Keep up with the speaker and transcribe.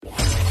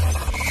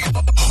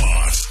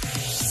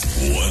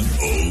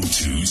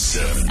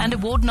1027. And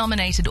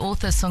award-nominated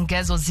author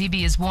Songezo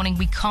Zibi is warning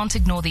we can't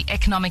ignore the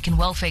economic and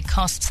welfare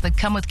costs that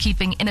come with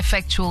keeping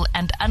ineffectual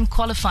and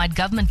unqualified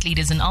government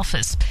leaders in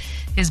office.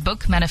 His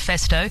book,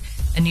 Manifesto,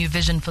 A New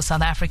Vision for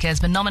South Africa, has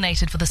been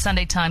nominated for the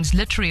Sunday Times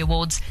Literary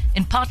Awards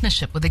in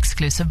partnership with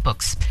Exclusive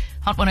Books.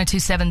 Hot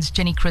 102.7's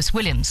Jenny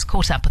Crwys-Williams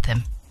caught up with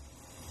him.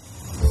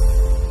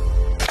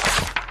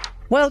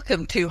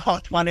 Welcome to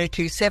Hot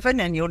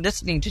 102.7, and you're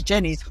listening to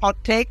Jenny's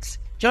Hot Takes.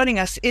 Joining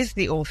us is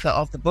the author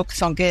of the book,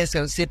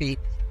 Songezo Zibi.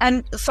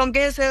 And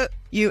Songezo,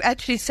 you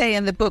actually say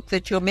in the book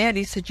that you're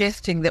merely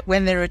suggesting that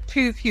when there are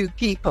too few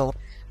people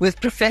with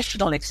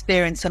professional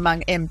experience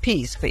among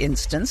MPs, for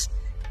instance,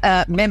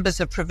 members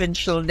of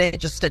provincial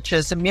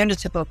legislatures and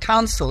municipal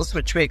councils,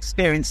 which we're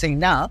experiencing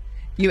now,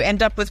 you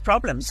end up with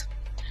problems.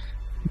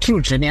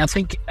 True, Jenny. I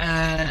think,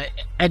 and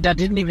I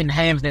didn't even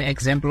have the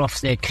example of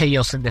the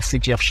chaos in the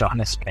city of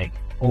Johannesburg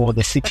or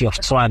the city of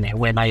Tshwane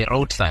when I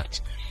wrote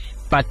that.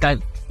 But that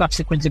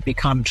subsequently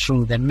became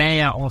true. The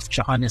mayor of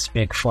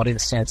Johannesburg, for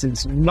instance,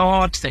 is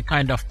not the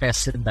kind of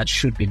person that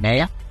should be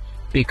mayor,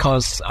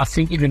 because I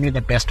think even with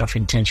the best of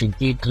intention,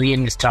 he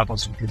really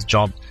struggles with his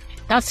job.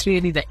 That's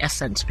really the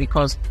essence,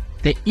 because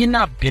the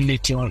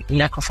inability or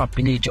lack of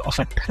ability of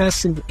a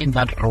person in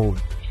that role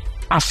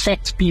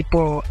affects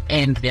people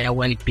and their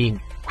well-being.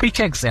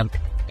 Quick example,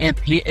 a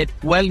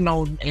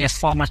well-known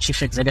former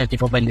chief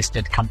executive of a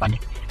listed company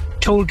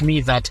told me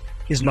that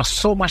he's lost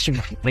so much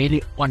value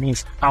on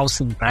his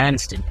house in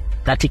Bryanston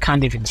that he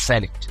can't even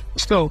sell it.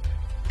 So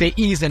there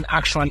is an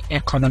actual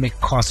economic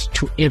cost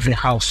to every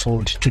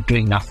household to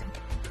doing nothing.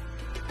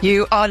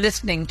 You are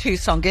listening to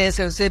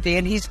Songezo Zibi,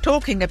 and he's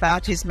talking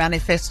about his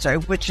manifesto,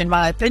 which in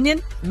my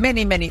opinion,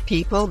 many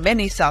people,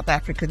 many South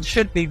Africans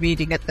should be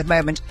reading at the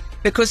moment,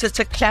 because it's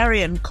a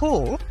clarion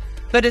call,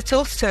 but it's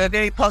also a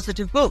very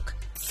positive book.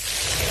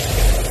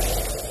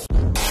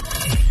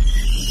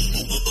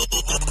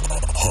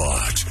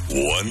 Hot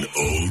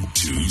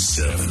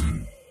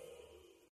 1027.